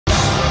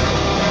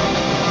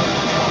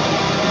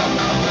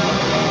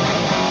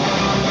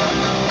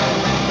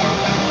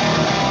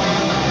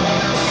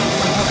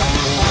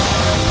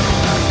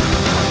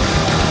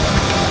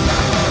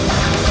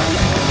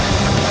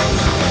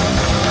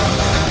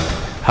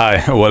Hi,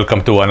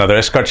 welcome to another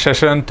S.Kärt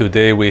session.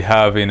 Today we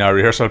have in our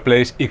rehearsal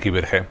place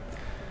Ikivirhe.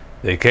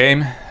 They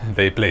came,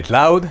 they played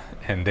loud,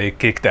 and they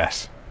kicked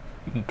ass.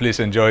 Please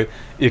enjoy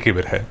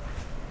Ikivirhe.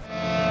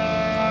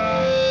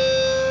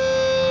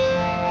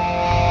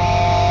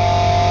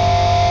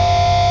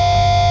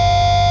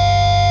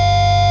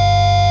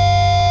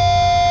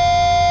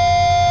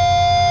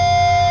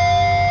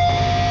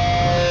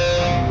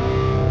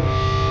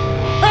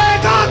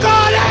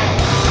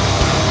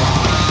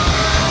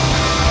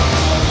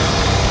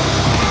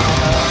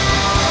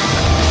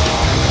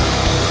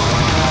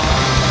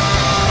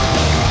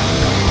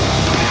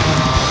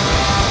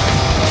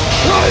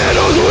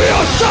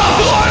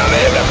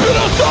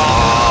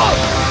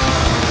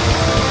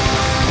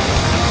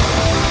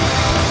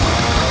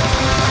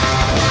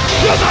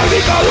 Jotain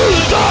vikaa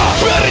lujittaa!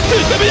 Pyörit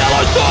systeemi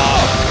jaloittaa!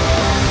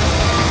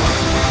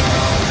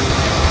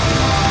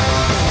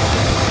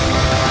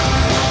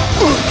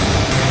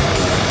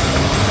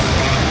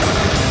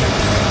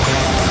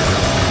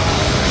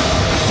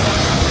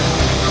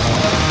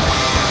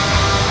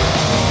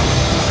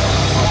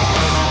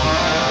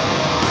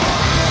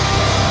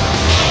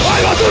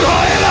 Aivan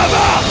turhaa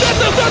elämää!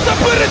 Tästä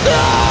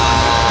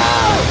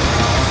pyritään!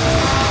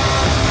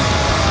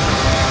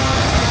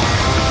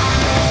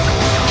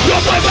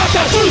 Jotain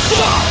mätä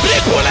suistaa!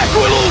 Riippuile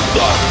kuin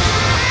lunta!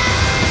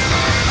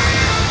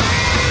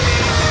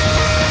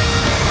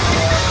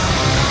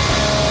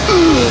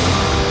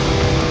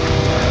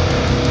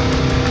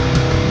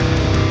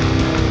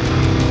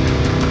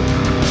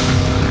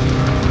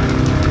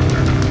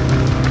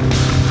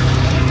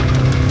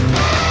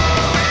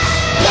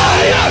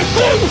 Lähiö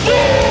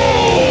Kungfu!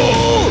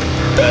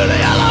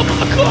 Ylijälä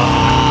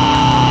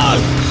makaan!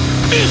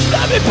 Mistä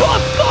mi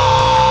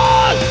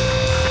pattaan?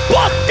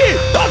 Patti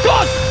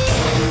takas!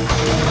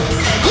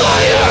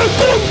 Lähiö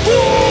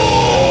Kungfu!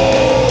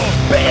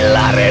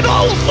 Pillari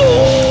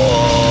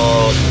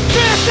nousuun!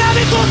 Missä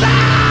vittu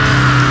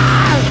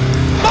tää?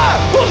 Mä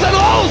kusen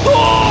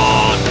nousuun!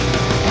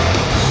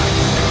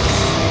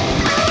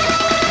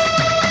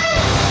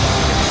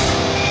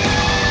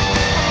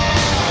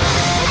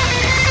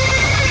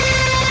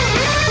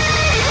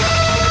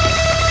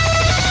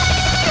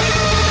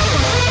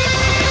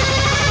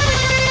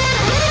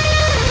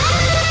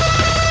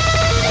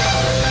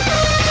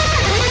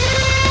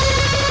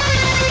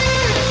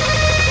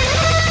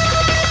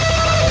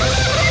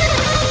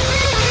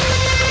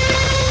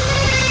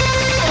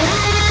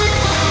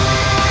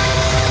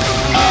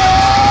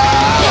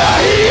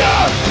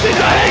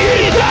 Sitä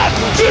hengität!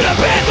 Sydän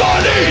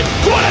betoniin!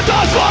 Kuolet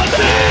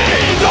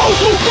asfalttiin!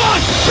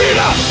 Nousukas!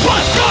 Pidä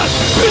paskas!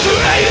 Pysy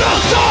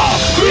eirassa!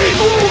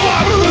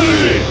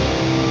 Viituvarmi!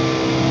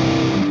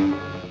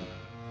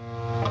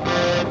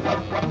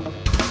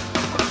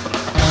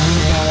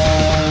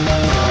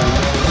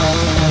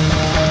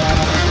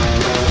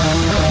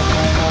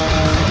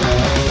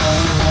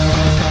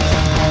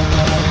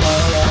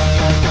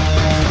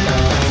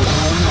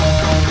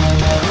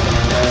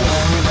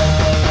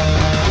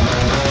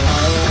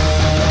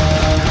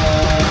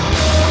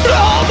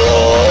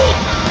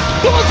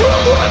 Tuolla sulla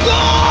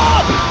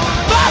luetaan!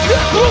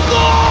 Pääskyt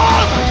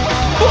mukaan!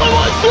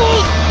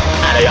 Tulevaisuus!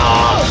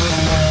 Älijaa!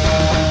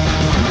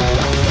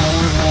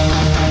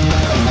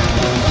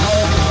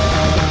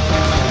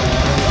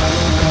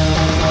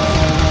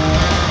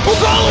 Mun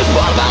kallis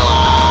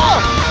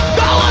palvelaa!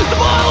 Tällaista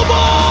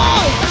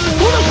maailmaa!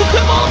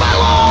 Unohduksen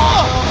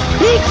palvelaa!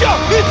 Nyt ja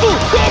vittu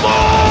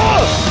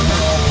kamaa!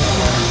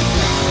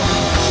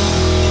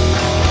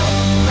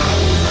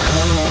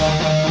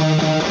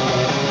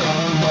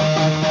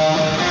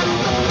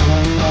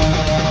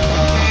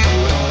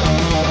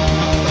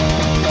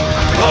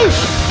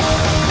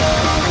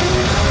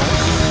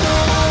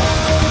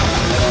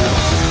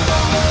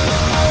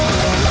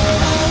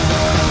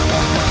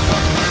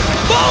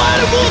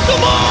 Valeiden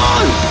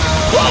muuttamaan!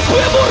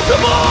 Lampuja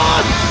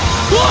murtamaan!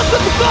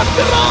 Luotsattu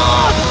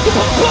katteraan!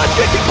 Jopa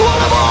pätkekin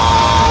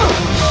kuolemaan!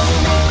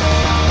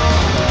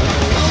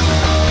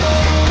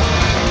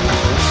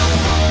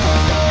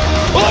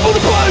 Ammun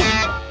pois!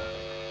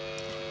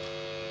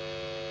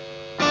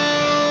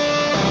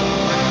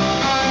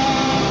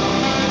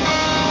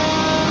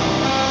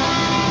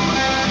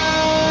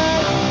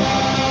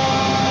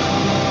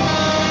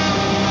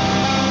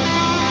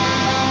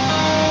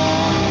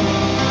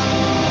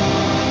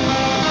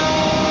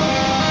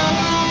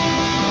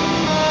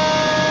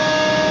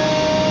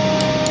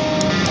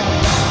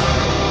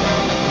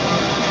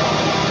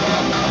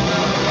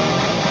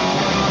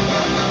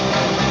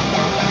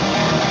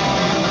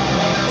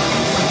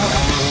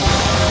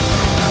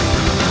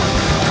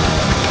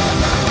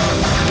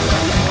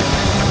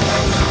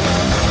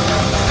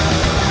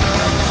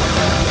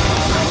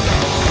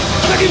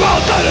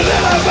 Väkivaltainen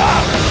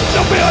elämä!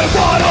 Nopea ja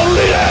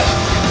vaarallinen!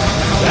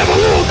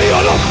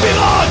 Evoluution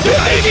oppilaan!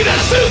 Ja ikinen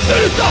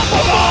syntynyt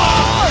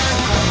tappamaan!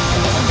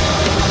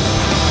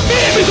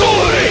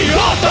 Ihmisuuri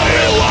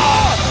johtajilla!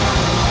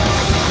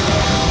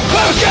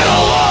 Päivä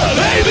kerrallaan!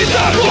 Ei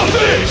mitään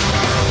kohti!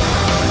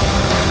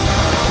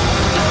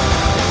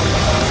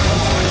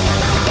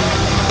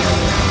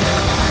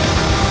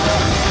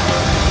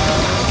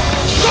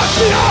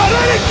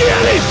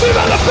 kieli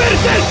syvällä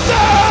perseessä!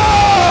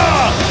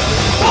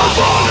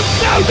 Avaa,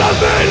 näytä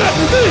meille,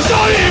 missä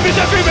on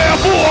ihmisen pimeä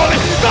puoli!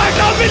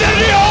 8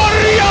 miljardia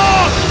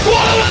orjaa!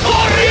 Kuolevat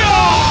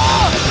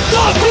orjaa!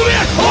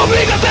 Sammuvien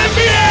omikaten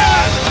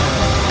mies!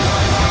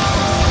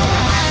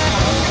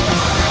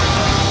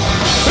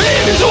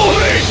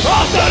 Ihmisuhri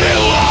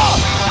alttarilla!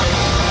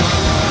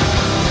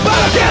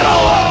 Päivä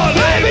kerrallaan,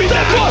 ei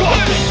mitään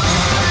kosti!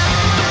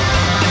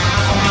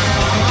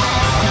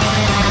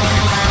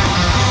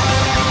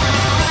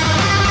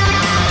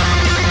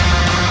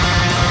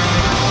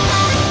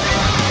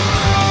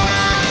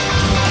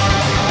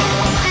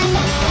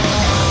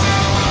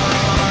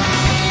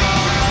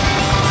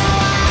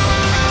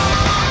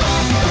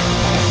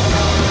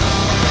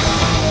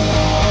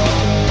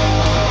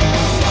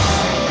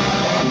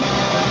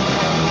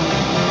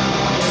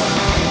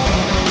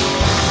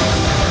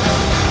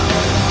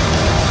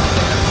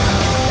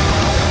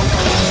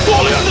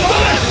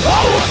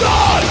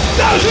 Lauataan!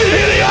 Täysin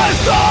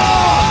hiljaista!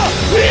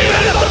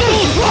 Viimeinen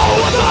totuus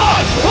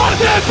lauataan!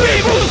 Harteen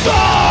piipussa!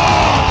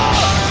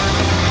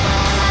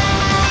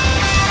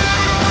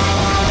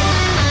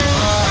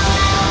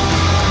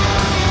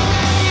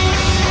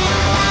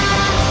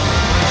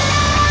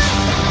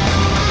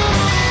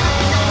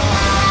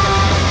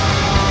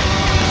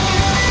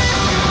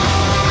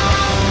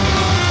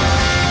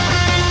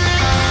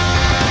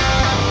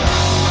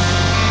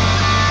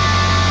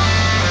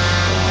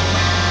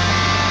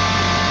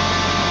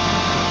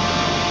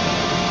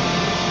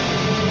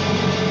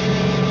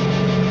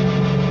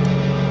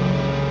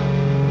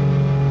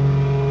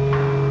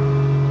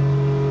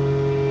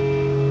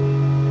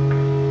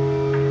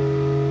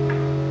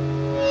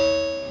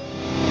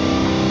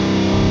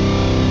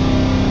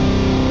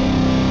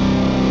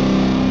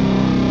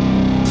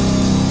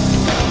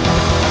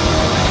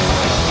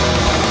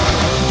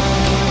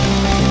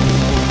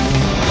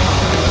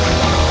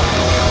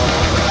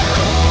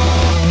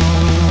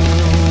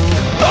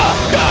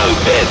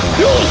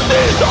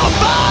 Justiinsa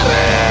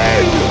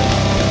väärin!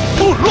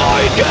 Mun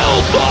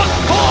oikeutan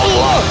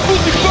olla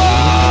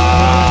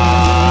musikpää!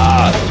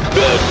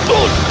 Nyt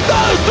sun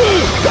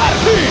täytyy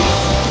kärsiä!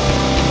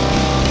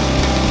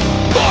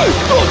 Tai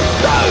sun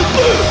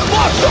täytyy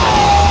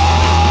maksaa!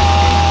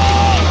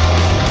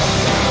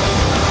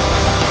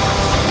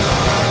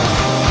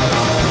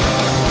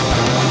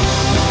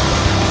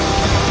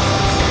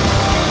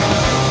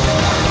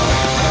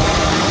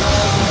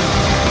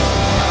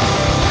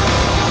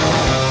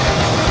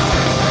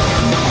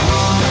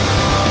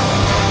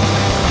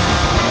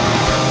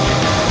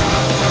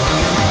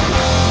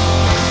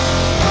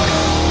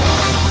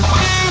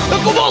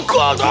 Kun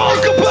valkoat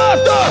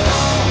olkapäästä,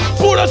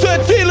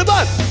 punaiset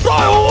silmät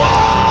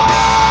roihuaa!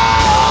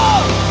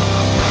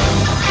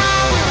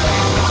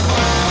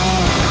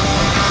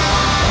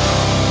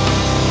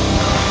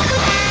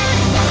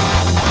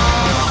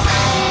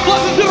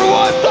 Lassisi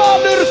ruoittaa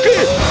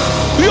nyrkki,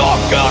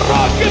 joka on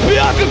rankempi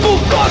äkä kuin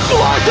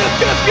kassulaiset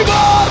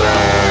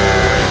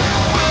keskimäärin!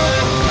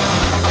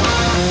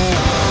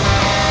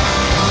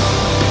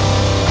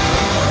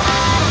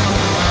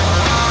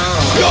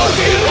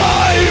 Jorkin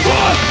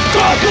laivat,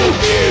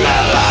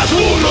 katukivellä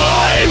sun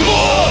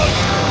aivot!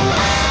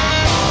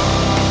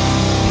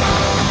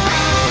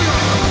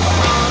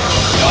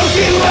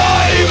 Jorkin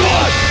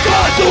laivat,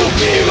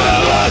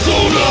 katukivellä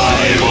sun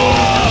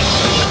aivot!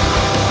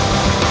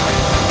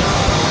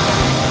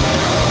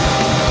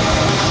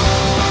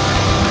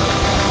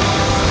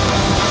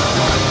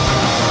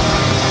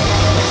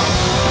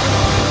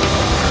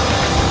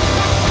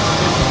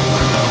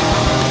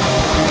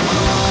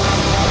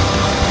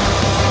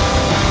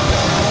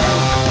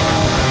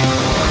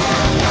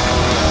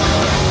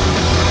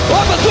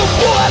 Ota sun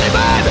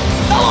puhelimen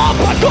ja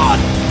lompakon!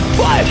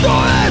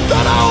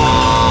 Vaihtoehtona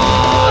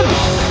on!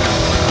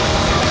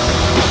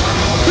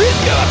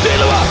 Iskevä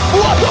silmä,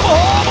 vuotava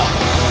haamu!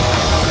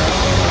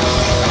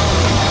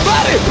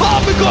 Väri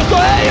hammikosto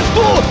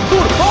heijastuu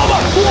sun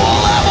oman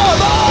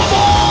kuoleman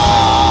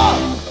aamaan!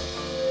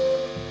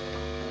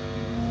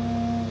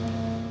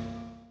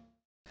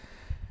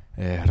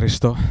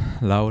 Risto,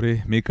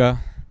 Lauri, Mika,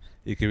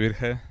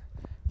 Ikivirhe,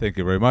 thank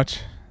you very much.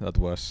 That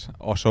was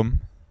awesome.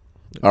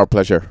 Our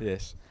pleasure.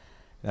 Yes.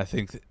 I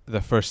think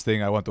the first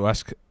thing I want to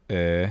ask,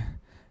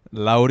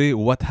 Lauri,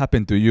 what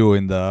happened to you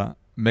in the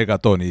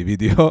Megatoni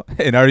video?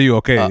 And are you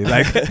okay?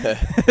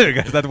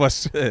 Because that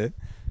was...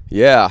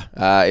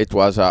 it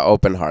was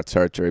open heart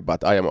surgery,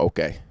 but I am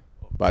okay.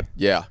 But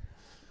yeah.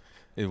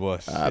 It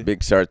was...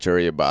 big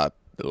surgery, but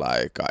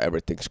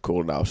everything's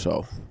cool now,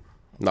 so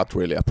not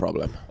really a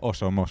problem.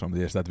 Awesome.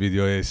 Yes, that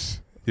video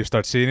is... You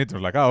start seeing it,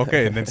 you're like,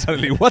 okay, and then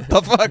suddenly, what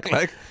the fuck?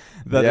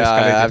 That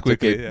I have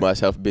quickly, to keep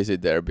myself busy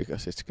there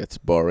because it gets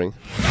boring.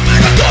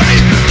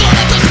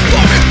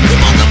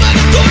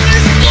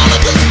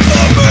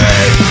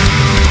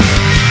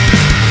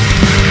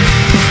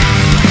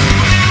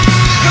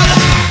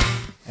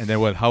 And then,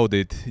 well, how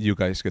did you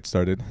guys get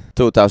started?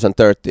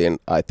 2013,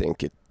 I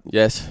think it.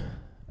 Yes,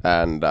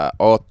 and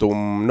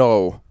autumn.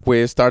 No,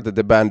 we started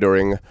the band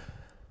during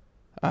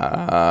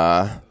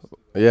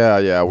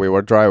Yeah, we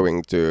were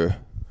driving to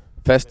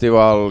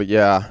festival,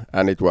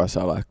 and it was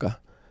like a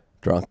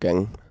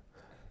drunken,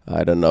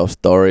 I don't know,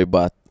 story,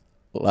 but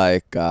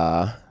like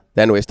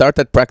then we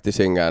started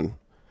practicing and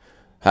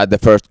had the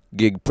first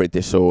gig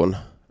pretty soon,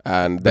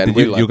 and then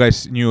you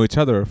guys knew each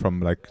other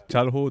from like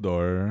childhood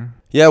or?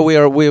 Yeah,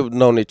 we've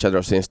known each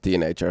other since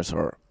teenagers,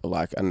 or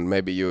like, and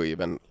maybe you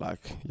even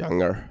like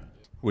younger.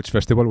 Which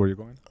festival were you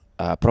going?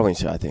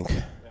 Provincia, I think.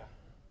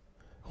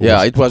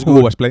 It was good.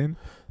 Who was playing?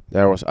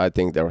 I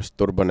think there was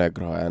Turbo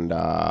Negro and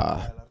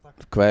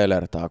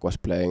Kvelertak was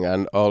playing,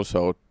 and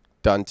also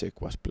Danzig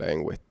was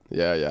playing with.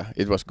 Yeah,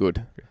 it was good.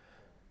 Okay.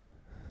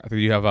 I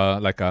think you have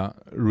a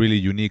really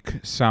unique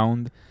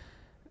sound,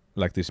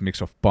 like this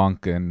mix of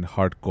punk and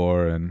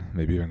hardcore and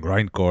maybe even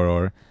grindcore.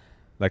 Or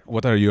like,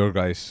 what are your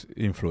guys'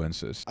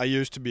 influences? I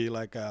used to be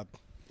like a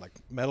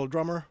metal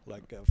drummer,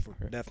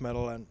 for death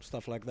metal and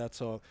stuff like that.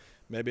 So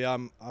maybe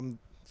I'm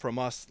from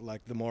us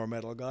like the more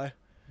metal guy.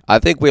 I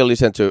think we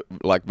listened to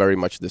like very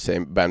much the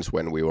same bands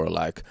when we were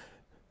like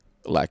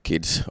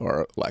kids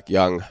or like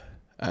young,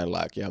 and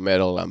like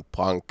metal and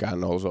punk,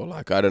 and also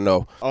like, I don't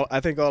know. I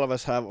think all of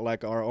us have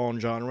like our own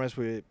genres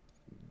we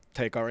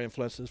take our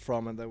influences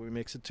from, and then we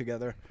mix it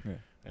together.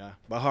 Yeah.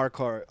 But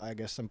hardcore, I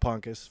guess, and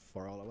punk is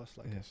for all of us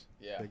like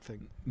a big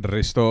thing.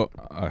 Risto,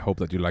 I hope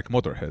that you like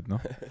Motorhead, no?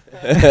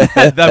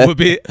 That would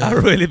be a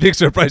really big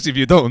surprise if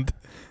you don't.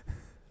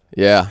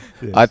 Yeah.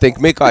 Yes. I think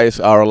Mika is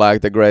our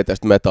like the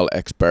greatest metal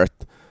expert,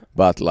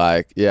 but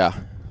like, yeah.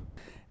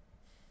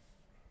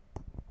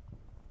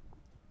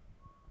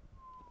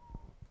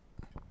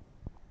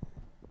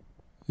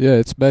 Yeah,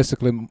 it's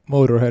basically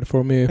Motorhead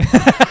for me.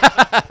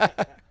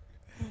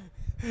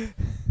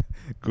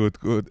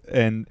 Good.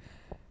 And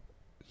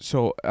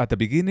so at the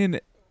beginning,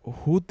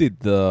 who did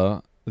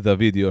the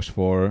videos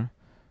for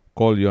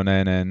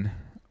Koljonen and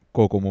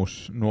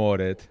Kokomus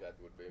Nuoret? That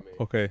would be me.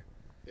 Okay.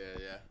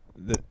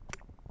 Yeah.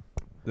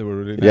 They were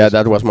really nice. Yeah,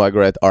 that was my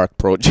great art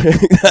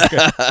project.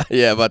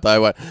 Yeah, but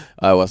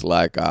I was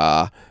like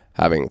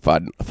having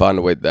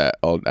fun with the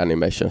old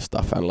animation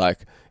stuff, and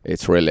like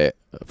it's really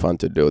fun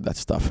to do that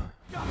stuff.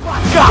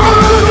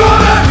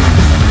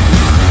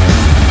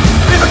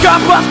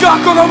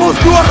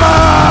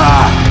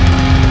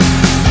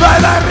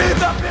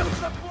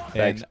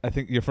 And I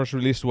think your first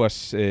release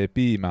was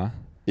Piimä.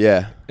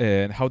 Yeah.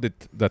 And how did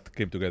that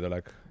came together?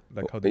 Like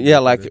how did Yeah,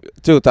 like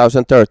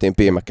 2013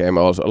 Piimä came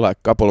also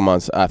like couple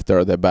months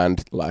after the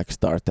band like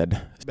started.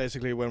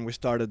 Basically, when we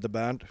started the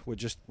band, we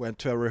just went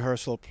to a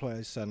rehearsal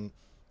place and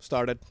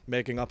started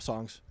making up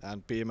songs.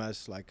 And Piimä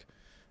is like,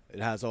 it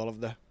has all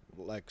of the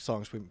like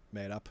songs we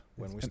made up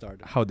when we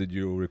started. How did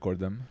you record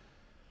them?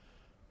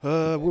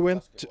 We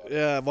went to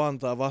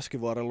Vantaa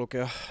Vaskivuoren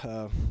lukio.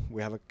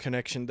 We have a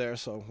connection there,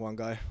 so one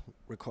guy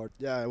recorded.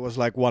 Yeah, it was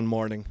like one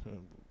morning,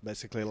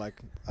 basically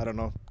like, I don't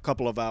know, a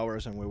couple of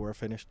hours and we were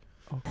finished.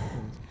 Okay.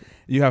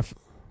 You have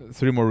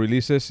 3 more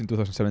releases in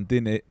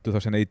 2017,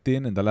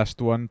 2018, and the last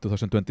one,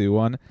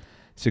 2021,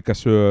 Sika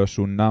syö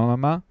sun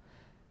naama.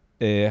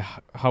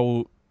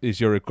 How is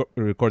your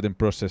recording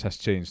process has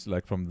changed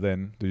like from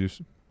then?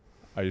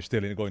 Are you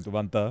still going to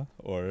Vantaa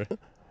or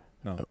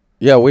no?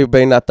 Yeah, we've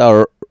been at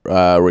our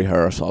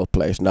rehearsal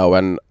place now,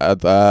 and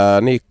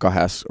Niikka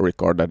has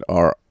recorded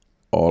our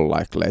all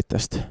like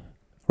latest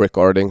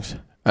recordings,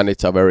 and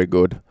it's a very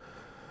good.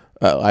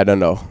 I don't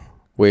know.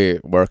 We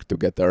work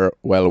together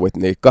well with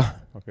Niikka.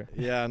 Okay.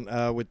 Yeah,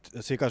 and with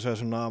Sika syö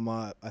sun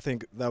naama, I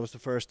think that was the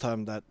first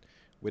time that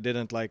we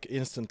didn't like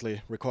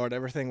instantly record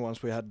everything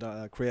once we had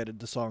created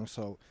the song.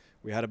 So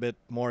we had a bit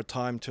more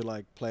time to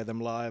like play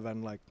them live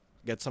and like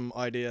get some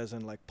ideas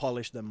and like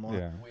polish them more.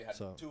 Yeah.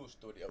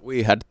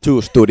 We had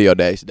 2 studio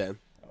days then.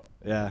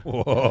 Yeah.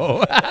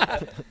 Whoa.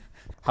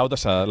 How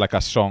does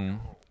a song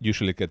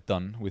usually get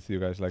done with you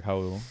guys? Like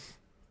how?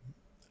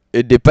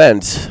 It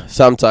depends.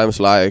 Sometimes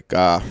like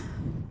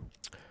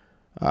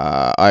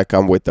I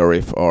come with a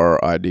riff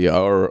or idea,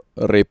 or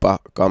Ripa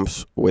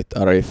comes with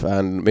a riff,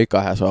 and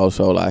Mika has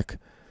also like,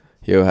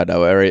 you had a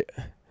very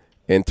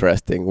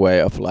interesting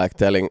way of like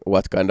telling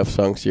what kind of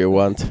songs you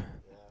want.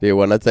 Do you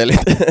want to tell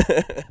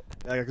it?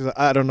 Yeah, because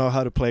I don't know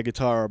how to play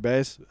guitar or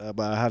bass, but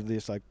I have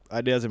these like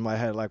ideas in my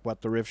head like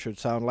what the riff should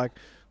sound like.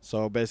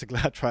 So basically,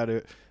 I try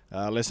to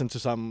listen to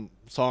some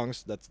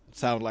songs that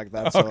sound like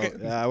that. Okay. So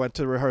yeah, I went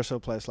to the rehearsal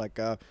place like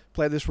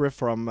play this riff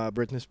from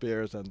Britney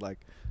Spears and like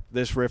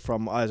this riff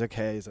from Isaac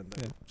Hayes, and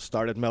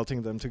started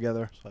melting them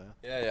together. So,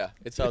 Yeah.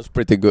 It sounds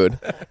pretty good.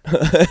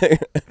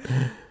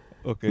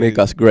 Okay.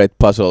 Mika's great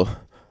puzzle.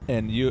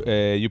 And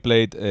you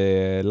played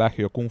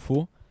Lähiö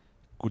Kungfu.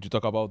 Could you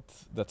talk about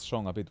that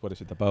song a bit? What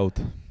is it about?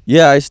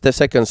 Yeah, it's the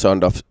second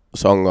song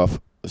of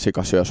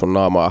Sika syö sun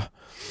naamaa.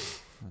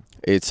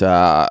 It's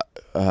I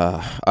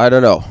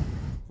don't know.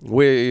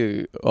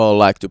 We all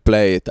like to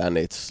play it, and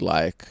it's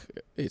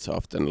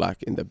often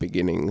like in the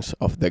beginnings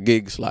of the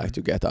gigs, like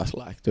to get us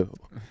like to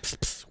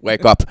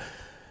wake up.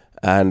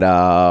 And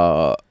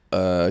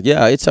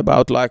yeah, it's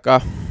about like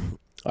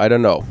I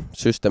don't know,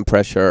 system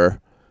pressure,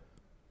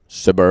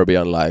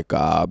 suburban like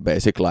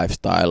basic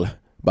lifestyle,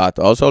 but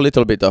also a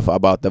little bit of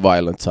about the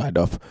violent side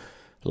of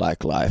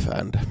like life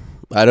and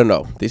I don't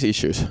know these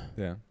issues.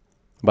 Yeah.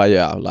 But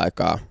yeah, like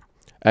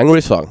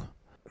angry song.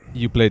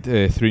 You played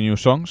 3 new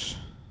songs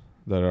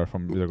that are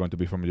they're going to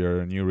be from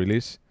your new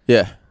release.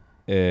 Yeah.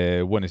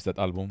 When is that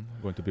album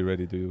going to be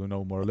ready? Do you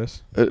know more or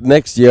less?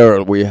 Next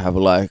year we have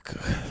like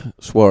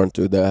sworn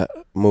to the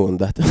moon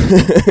that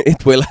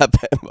it will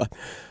happen.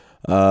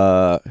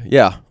 But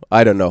yeah,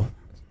 I don't know.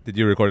 Did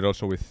you record it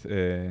also with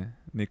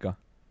Nika?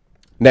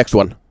 Next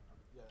one,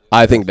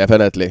 I think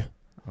definitely.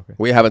 Okay.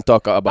 We haven't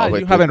talked about it.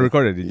 You haven't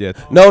recorded it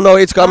yet. No,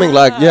 it's coming.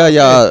 Like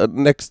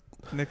next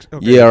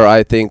Okay. year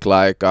I think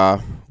like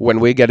when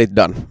we get it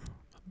done.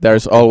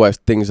 There's always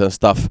things and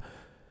stuff,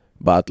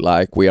 but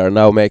like we are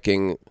now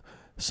making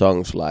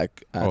songs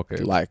like at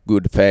like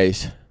good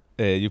phase.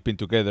 You've been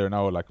together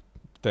now like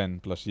 10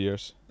 plus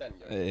years.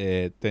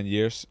 10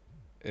 years.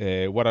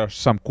 What are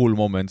some cool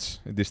moments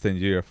in this 10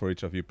 year for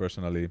each of you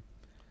personally?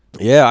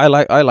 Yeah,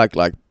 I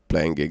like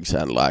playing gigs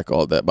and like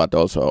all that, but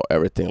also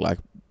everything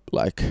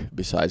like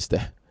besides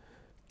the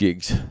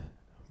gigs.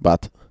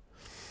 But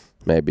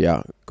maybe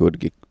a good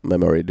gig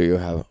memory do you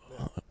have?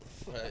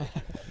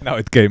 Now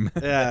it came.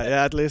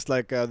 yeah, at least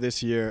like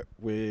this year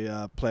we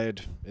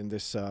played in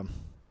this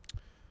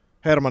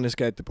Hermannin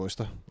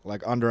skeittipuisto,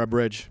 like under a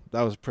bridge.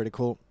 That was a pretty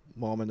cool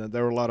moment, and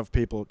there were a lot of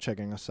people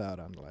checking us out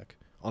and like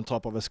on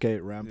top of a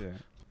skate ramp. Yeah.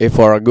 If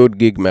for a good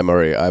gig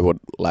memory, I would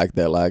like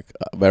the like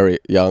very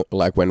young,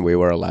 like when we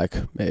were like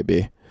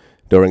maybe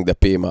during the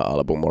Pima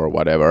album or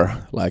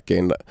whatever, like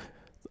in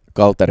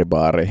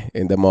Kalteribaari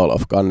in the mall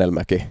of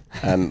Kannelmäki,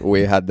 and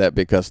we had that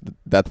because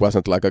that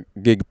wasn't like a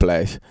gig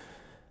place,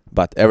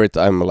 but every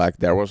time like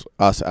there was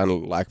us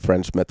and like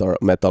French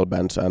metal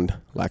bands and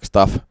like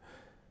stuff,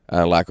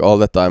 and like all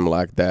the time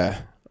like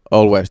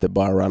always the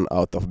bar ran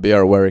out of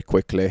beer very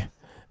quickly.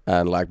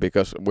 And like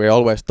because we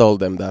always told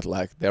them that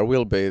like there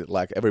will be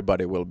like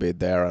everybody will be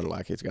there and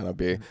like it's gonna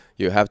be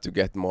you have to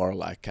get more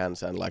like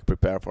cans and like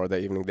prepare for the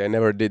evening. They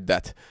never did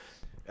that.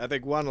 I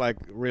think one like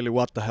really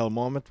what the hell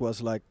moment was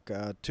like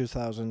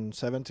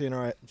 2017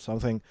 or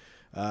something.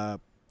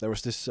 There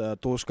was this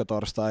Tuska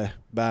Torstai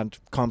band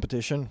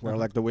competition where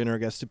like the winner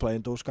gets to play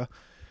in Tuska.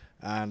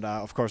 And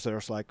of course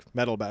there's like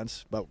metal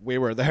bands, but we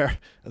were there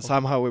and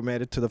somehow we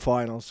made it to the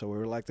finals, so we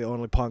were like the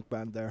only punk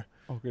band there.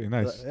 Okay,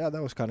 nice. Yeah,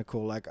 that was kind of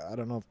cool. Like I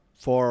don't know,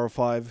 4 or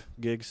 5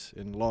 gigs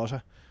in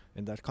Laasa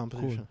in that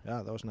competition. Cool.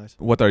 Yeah, that was nice.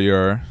 What are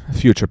your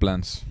future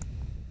plans?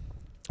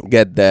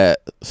 Get the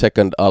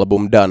second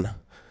album done,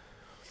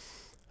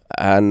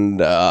 and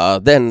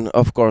then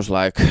of course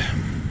like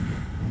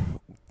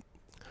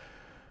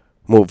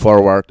move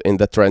forward in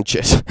the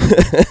trenches.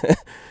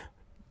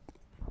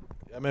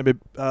 Yeah, maybe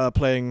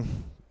playing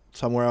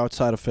somewhere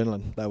outside of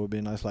Finland. That would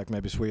be nice, like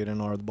maybe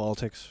Sweden or the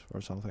Baltics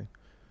or something.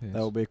 Yes.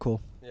 That would be cool.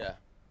 Yeah.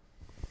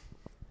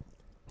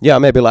 Yeah,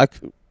 maybe like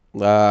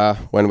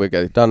when we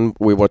get it done,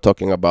 we were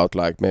talking about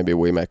like maybe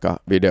we make a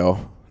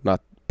video, not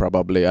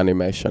probably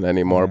animation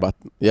anymore, but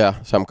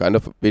yeah, some kind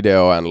of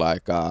video and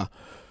like I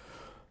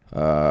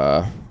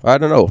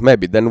don't know,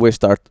 maybe then we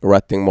start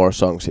writing more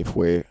songs if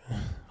we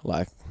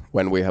like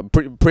when we have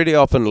pretty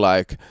often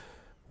like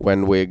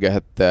when we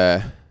get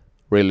the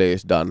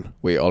release done,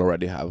 we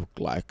already have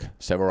like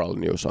several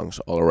new songs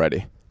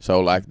already.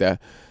 So like the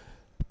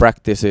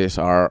practices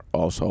are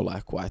also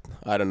like quite,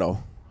 I don't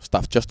know,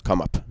 stuff just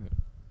come up.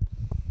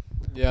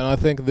 Yeah, and I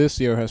think this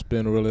year has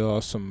been really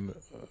awesome,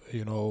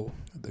 you know,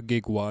 the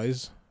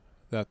gig-wise,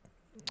 that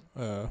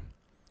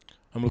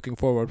I'm looking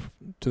forward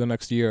to the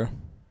next year.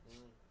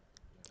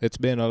 It's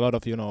been a lot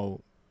of, you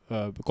know,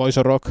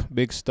 Koiso rock,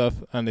 big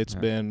stuff, and it's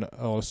been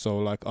also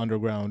like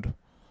underground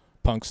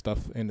punk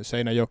stuff in the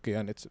Seinäjoki,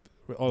 and it's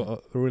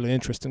all really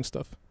interesting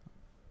stuff.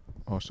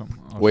 Awesome.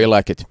 We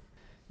like it.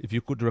 If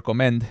you could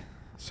recommend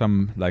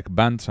some like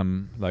band,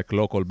 some like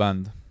local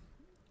band,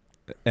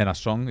 and a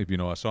song, if you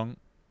know a song,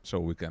 so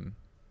we can.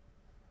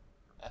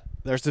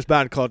 There's this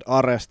band called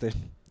Aresti,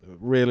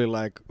 really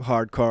like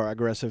hardcore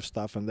aggressive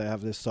stuff, and they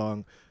have this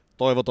song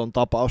Toivoton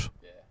tapaus.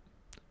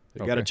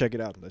 You gotta check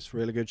it out. That's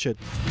really good shit.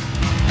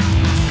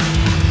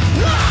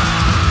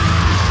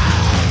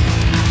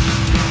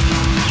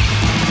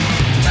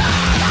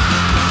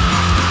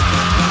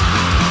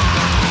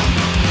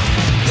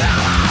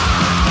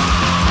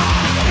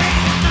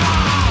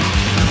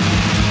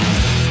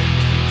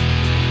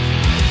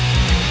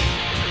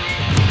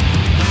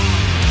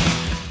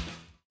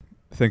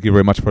 Thank you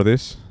very much for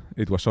this.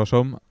 It was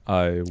awesome.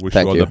 I wish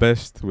you all the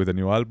best with the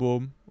new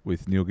album,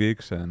 with new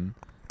gigs, and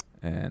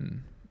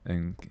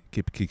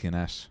keep kicking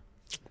ass.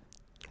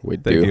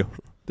 Thank you.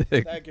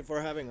 Thank you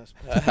for having us.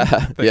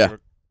 Yeah.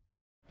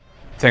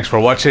 Thanks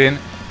for watching.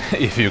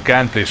 If you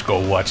can, please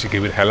go watch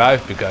Ikivirhe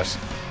live because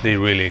they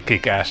really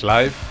kick ass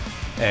live.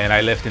 And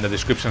I left in the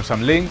description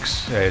some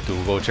links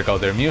to go check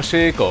out their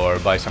music or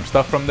buy some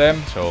stuff from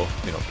them. So,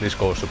 you know, please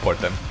go support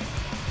them.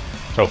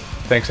 So,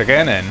 thanks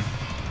again and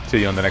see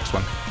you on the next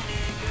one.